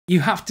You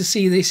have to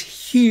see this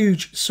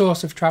huge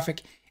source of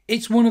traffic.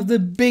 It's one of the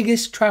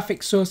biggest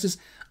traffic sources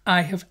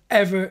I have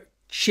ever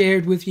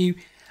shared with you.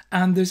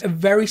 And there's a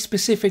very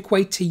specific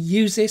way to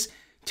use this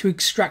to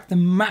extract the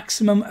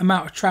maximum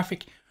amount of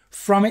traffic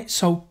from it.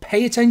 So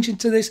pay attention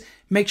to this.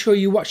 Make sure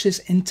you watch this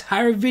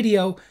entire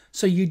video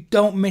so you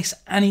don't miss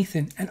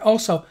anything. And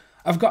also,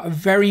 I've got a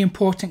very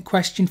important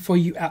question for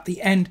you at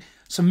the end.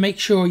 So make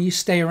sure you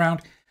stay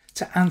around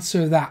to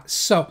answer that.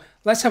 So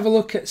let's have a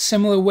look at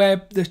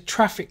SimilarWeb, the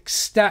traffic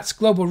stats,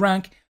 global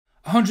rank,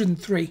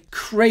 103,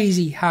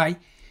 crazy high.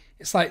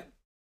 It's like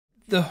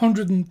the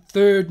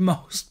 103rd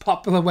most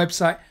popular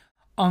website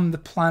on the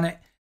planet.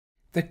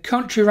 The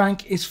country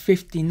rank is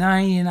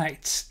 59,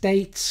 United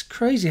States,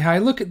 crazy high.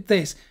 Look at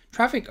this,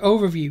 traffic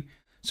overview.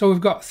 So we've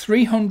got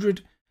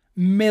 300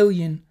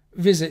 million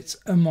visits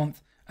a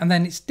month. And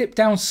then it's dipped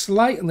down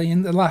slightly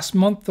in the last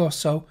month or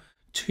so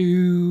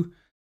to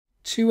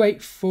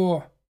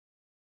 284.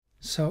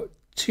 So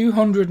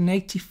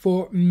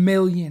 284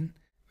 million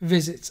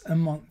visits a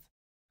month.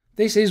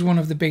 This is one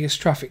of the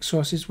biggest traffic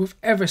sources we've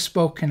ever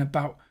spoken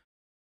about.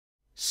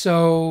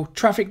 So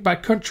traffic by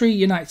country,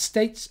 United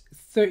States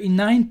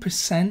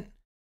 39%,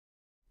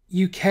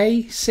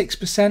 UK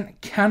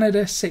 6%,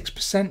 Canada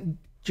 6%,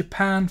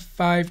 Japan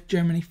 5%,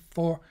 Germany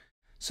 4%.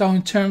 So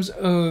in terms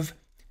of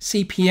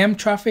CPM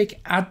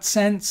traffic,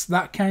 AdSense,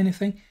 that kind of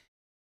thing,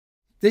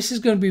 this is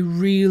going to be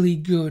really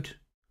good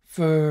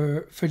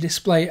for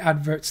display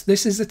adverts.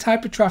 This is the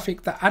type of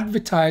traffic that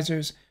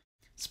advertisers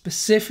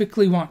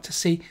specifically want to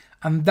see,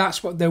 and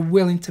that's what they're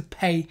willing to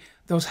pay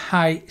those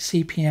high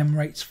CPM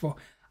rates for.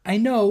 I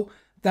know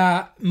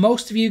that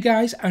most of you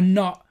guys are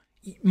not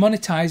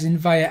monetizing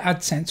via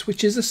AdSense,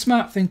 which is a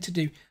smart thing to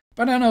do,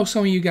 but I know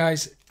some of you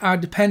guys are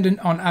dependent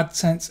on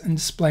AdSense and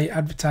display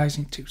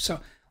advertising too. So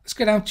let's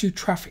go down to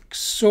traffic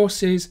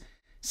sources.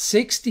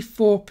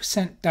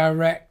 64%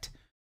 direct,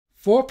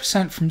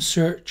 4% from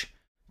search,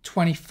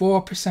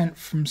 24%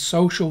 from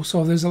social.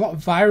 So there's a lot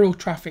of viral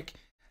traffic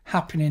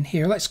happening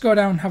here. Let's go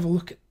down and have a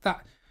look at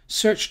that.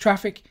 Search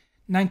traffic,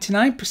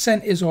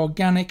 99% is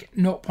organic,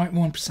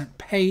 0.1%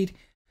 paid.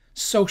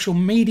 Social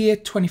media,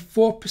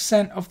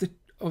 24% of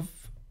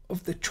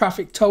the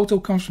traffic total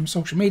comes from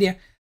social media.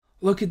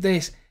 Look at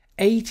this,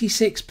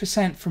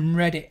 86% from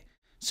Reddit.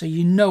 So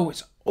you know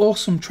it's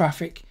awesome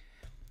traffic.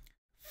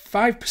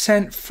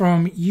 5%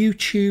 from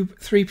YouTube,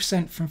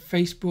 3% from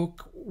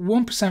Facebook,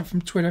 1%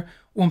 from Twitter,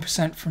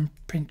 1% from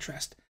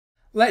Pinterest.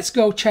 Let's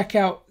go check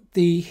out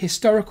the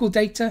historical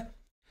data.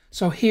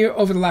 So here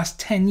over the last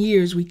 10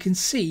 years, we can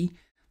see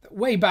that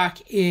way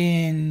back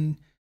in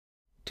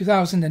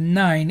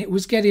 2009, it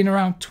was getting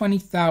around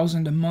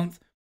 20,000 a month.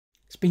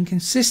 It's been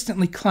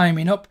consistently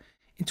climbing up.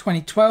 In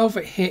 2012,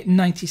 it hit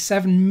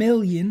 97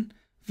 million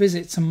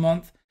visits a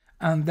month,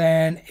 and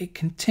then it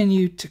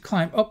continued to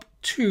climb up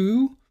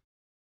to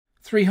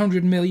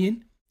 300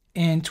 million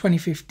in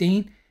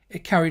 2015.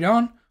 It carried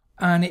on,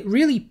 and it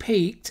really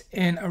peaked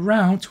in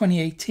around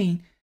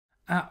 2018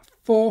 at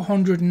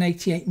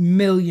 488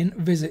 million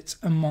visits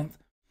a month.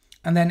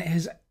 And then it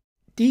has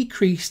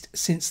decreased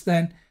since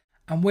then,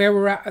 and where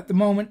we're at the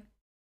moment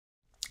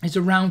is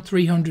around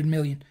 300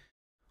 million,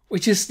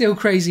 which is still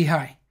crazy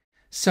high.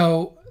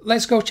 So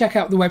let's go check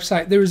out the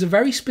website. There is a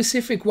very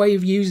specific way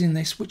of using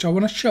this, which I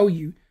want to show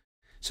you.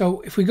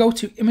 So if we go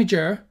to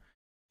Imager,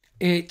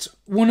 it's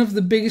one of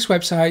the biggest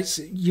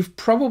websites. You've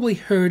probably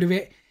heard of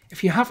it.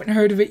 If you haven't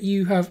heard of it,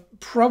 you've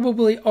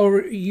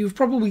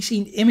probably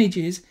seen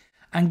images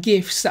and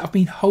GIFs that have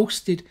been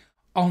hosted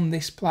on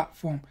this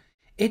platform.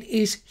 It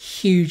is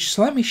huge.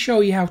 So let me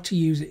show you how to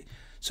use it.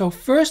 So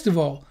first of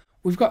all,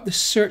 we've got the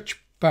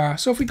search bar.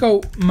 So if we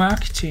go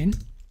marketing,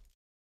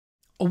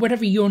 or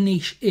whatever your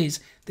niche is,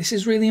 this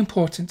is really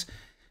important.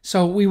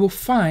 So we will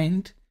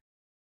find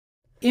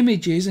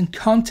images and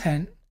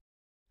content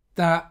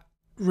that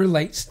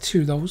relates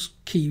to those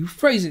key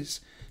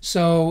phrases.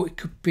 So it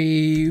could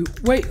be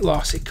weight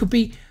loss, it could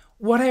be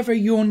whatever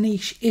your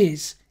niche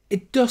is.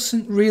 It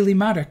doesn't really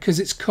matter because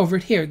it's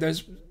covered here.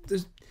 There's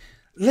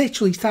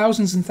literally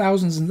thousands and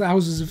thousands and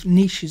thousands of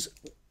niches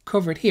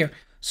covered here.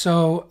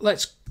 So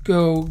let's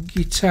go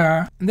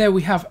guitar, and there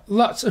we have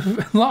lots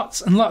and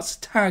lots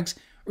of tags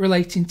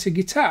relating to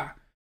guitar.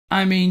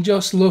 I mean,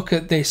 just look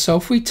at this. So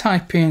if we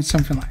type in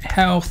something like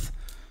health,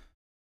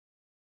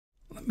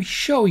 let me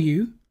show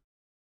you.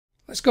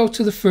 Let's go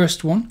to the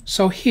first one.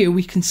 So here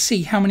we can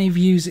see how many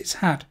views it's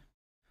had.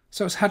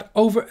 So it's had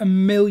over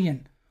 1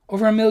 million,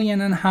 over 1.5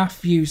 million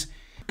views.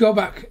 Go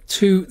back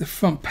to the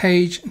front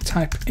page and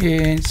type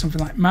in something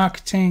like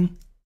marketing.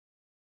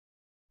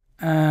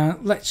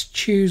 Let's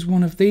choose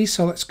one of these.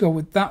 So let's go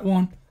with that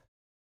one.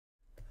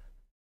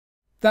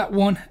 That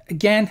one,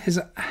 again, has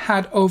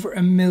had over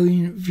 1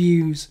 million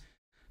views.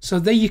 So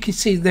there you can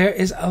see there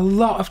is a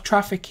lot of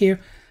traffic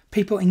here,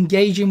 people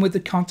engaging with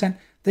the content.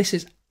 This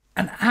is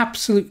an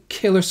absolute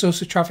killer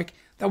source of traffic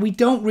that we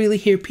don't really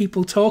hear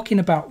people talking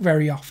about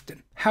very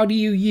often. How do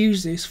you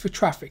use this for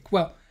traffic?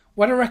 Well,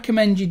 what I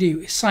recommend you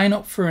do is sign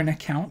up for an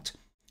account,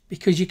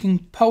 because you can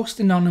post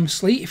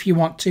anonymously if you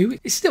want to.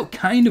 It's still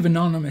kind of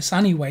anonymous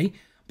anyway,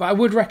 but I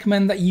would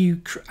recommend that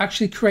you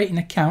actually create an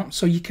account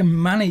so you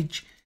can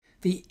manage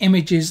the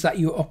images that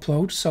you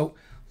upload. So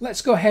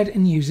let's go ahead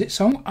and use it.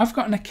 So I've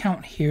got an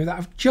account here that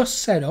I've just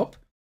set up.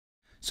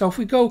 So if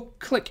we go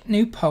click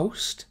new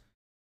post,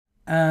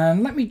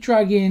 and let me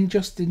drag in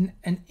just an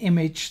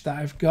image that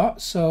I've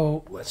got.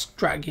 So let's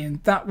drag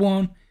in that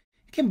one.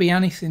 It can be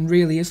anything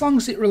really, as long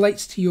as it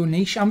relates to your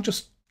niche. I'm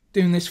just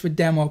doing this for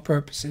demo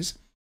purposes.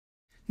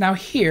 Now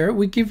here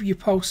we give your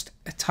post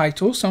a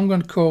title. So I'm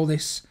going to call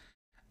this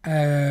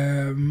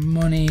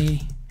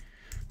money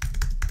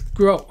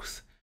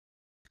growth.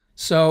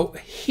 So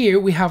here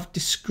we have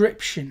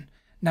description.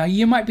 Now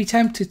you might be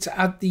tempted to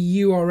add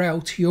the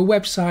URL to your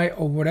website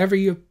or whatever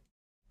you're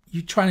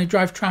trying to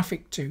drive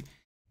traffic to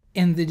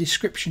in the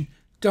description.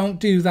 Don't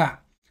do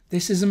that.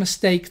 This is a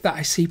mistake that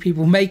I see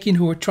people making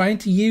who are trying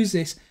to use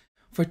this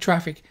for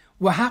traffic.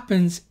 What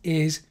happens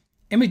is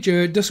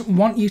Imager doesn't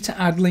want you to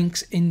add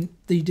links in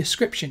the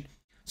description.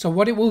 So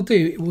what it will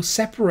do, it will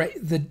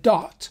separate the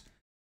dot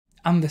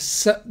and the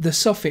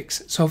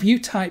suffix. So if you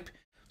type,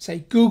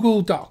 say,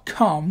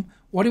 google.com,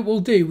 what it will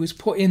do is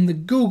put in the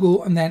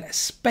Google and then a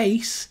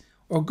space,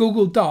 or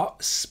Google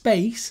dot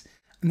space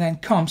and then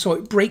com. So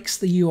it breaks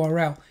the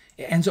URL.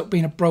 It ends up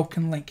being a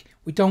broken link.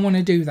 We don't want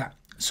to do that.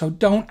 So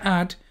don't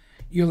add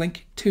your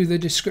link to the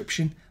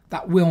description.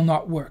 That will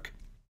not work.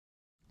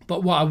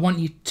 But what I want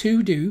you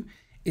to do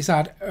is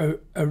add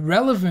a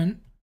relevant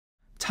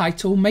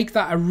title. Make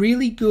that a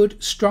really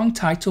good, strong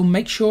title.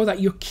 Make sure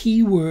that your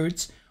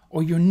keywords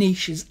or your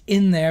niche is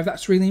in there.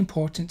 That's really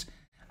important.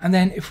 And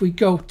then if we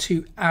go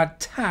to add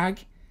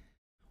tag,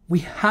 we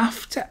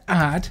have to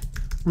add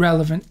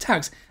relevant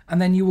tags.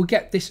 And then you will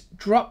get this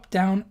drop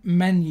down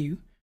menu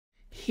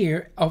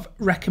here of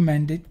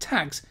recommended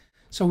tags.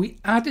 So we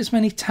add as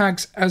many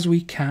tags as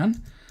we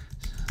can,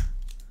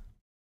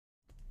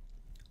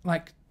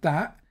 like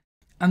that.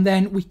 And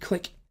then we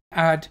click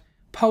add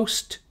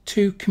post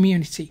to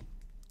community.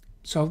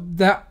 So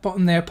that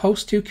button there,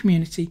 post to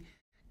community,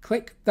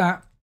 click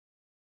that.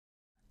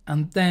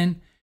 And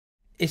then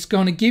it's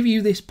going to give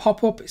you this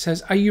pop-up. It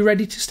says, are you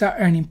ready to start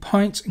earning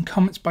points and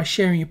comments by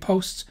sharing your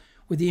posts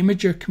with the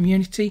Imager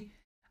community?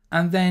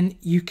 And then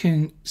you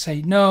can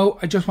say, no,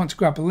 I just want to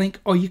grab a link,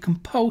 or you can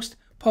post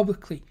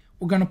publicly.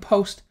 We're going to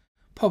post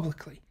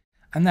publicly.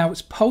 And now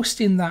it's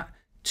posting that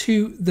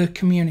to the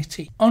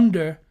community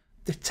under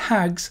the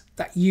tags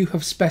that you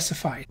have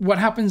specified. What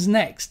happens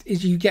next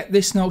is you get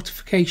this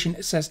notification.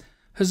 It says,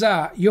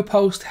 huzzah, your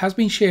post has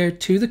been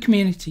shared to the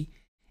community.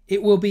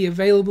 It will be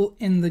available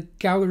in the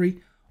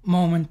gallery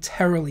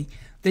momentarily.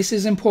 This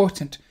is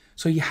important.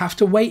 So you have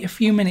to wait a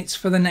few minutes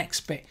for the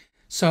next bit.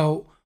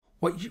 So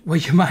what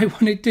you might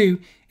want to do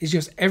is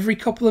just every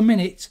couple of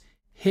minutes,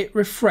 hit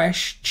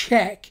refresh,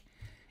 check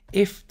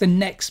if the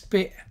next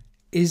bit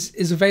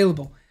is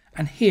available.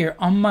 And here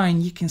on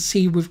mine, you can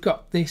see we've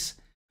got this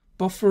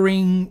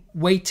buffering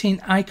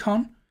waiting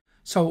icon.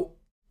 So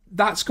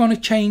that's going to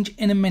change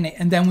in a minute,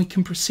 and then we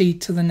can proceed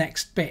to the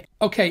next bit.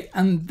 Okay,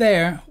 and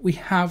there we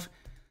have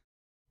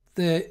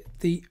the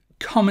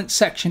comment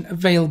section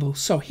available.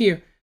 So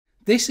here,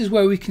 this is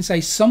where we can say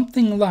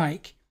something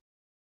like,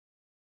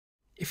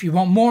 if you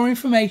want more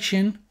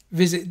information,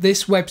 visit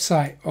this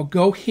website or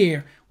go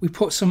here. We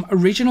put some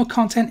original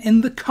content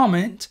in the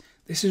comment.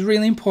 This is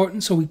really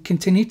important, so we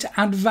continue to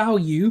add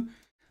value.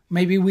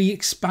 Maybe we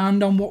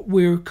expand on what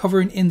we're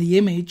covering in the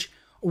image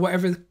or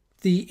whatever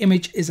the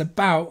image is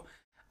about,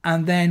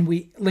 and then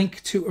we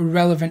link to a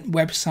relevant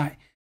website.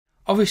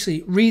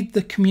 Obviously, read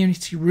the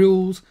community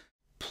rules,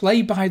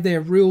 play by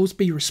their rules,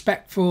 be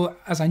respectful,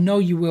 as I know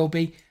you will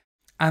be,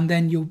 and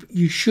then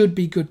you should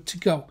be good to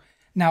go.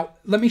 Now,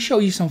 let me show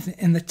you something.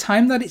 In the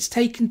time that it's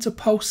taken to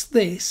post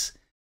this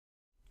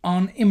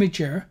on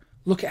Imager,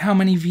 look at how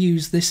many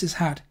views this has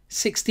had.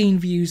 16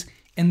 views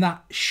in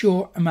that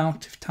short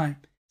amount of time.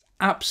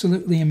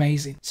 Absolutely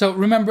amazing. So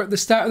remember at the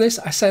start of this,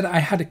 I said I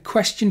had a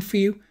question for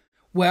you.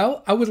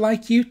 Well, I would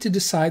like you to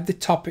decide the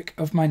topic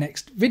of my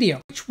next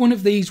video. Which one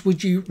of these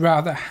would you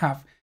rather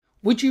have?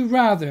 Would you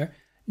rather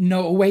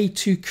know a way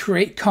to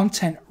create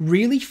content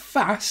really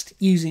fast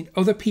using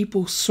other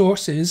people's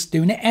sources,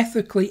 doing it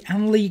ethically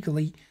and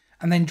legally,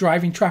 and then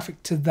driving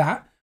traffic to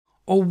that?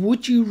 Or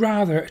would you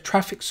rather a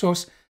traffic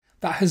source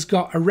that has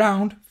got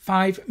around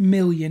 5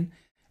 million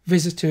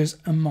visitors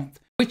a month?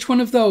 Which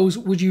one of those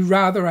would you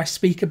rather I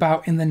speak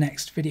about in the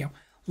next video?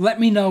 Let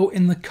me know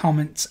in the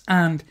comments.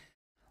 And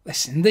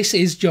listen, this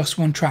is just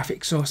one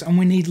traffic source, and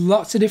we need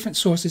lots of different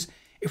sources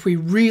if we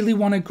really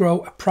want to grow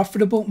a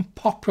profitable and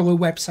popular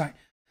website.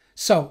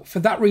 So for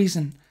that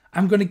reason,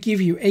 I'm going to give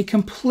you a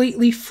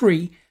completely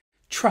free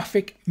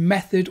traffic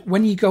method.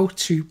 When you go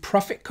to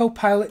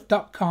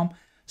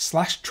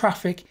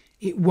profitcopilot.com/traffic,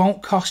 it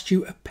won't cost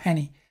you a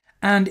penny.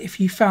 And if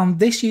you found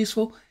this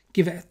useful,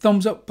 give it a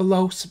thumbs up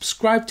below,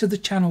 subscribe to the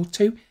channel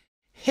too,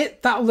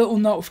 hit that little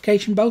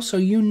notification bell so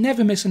you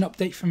never miss an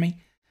update from me,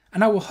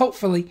 and I will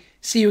hopefully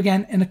see you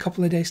again in a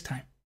couple of days'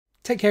 time.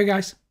 Take care,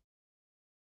 guys.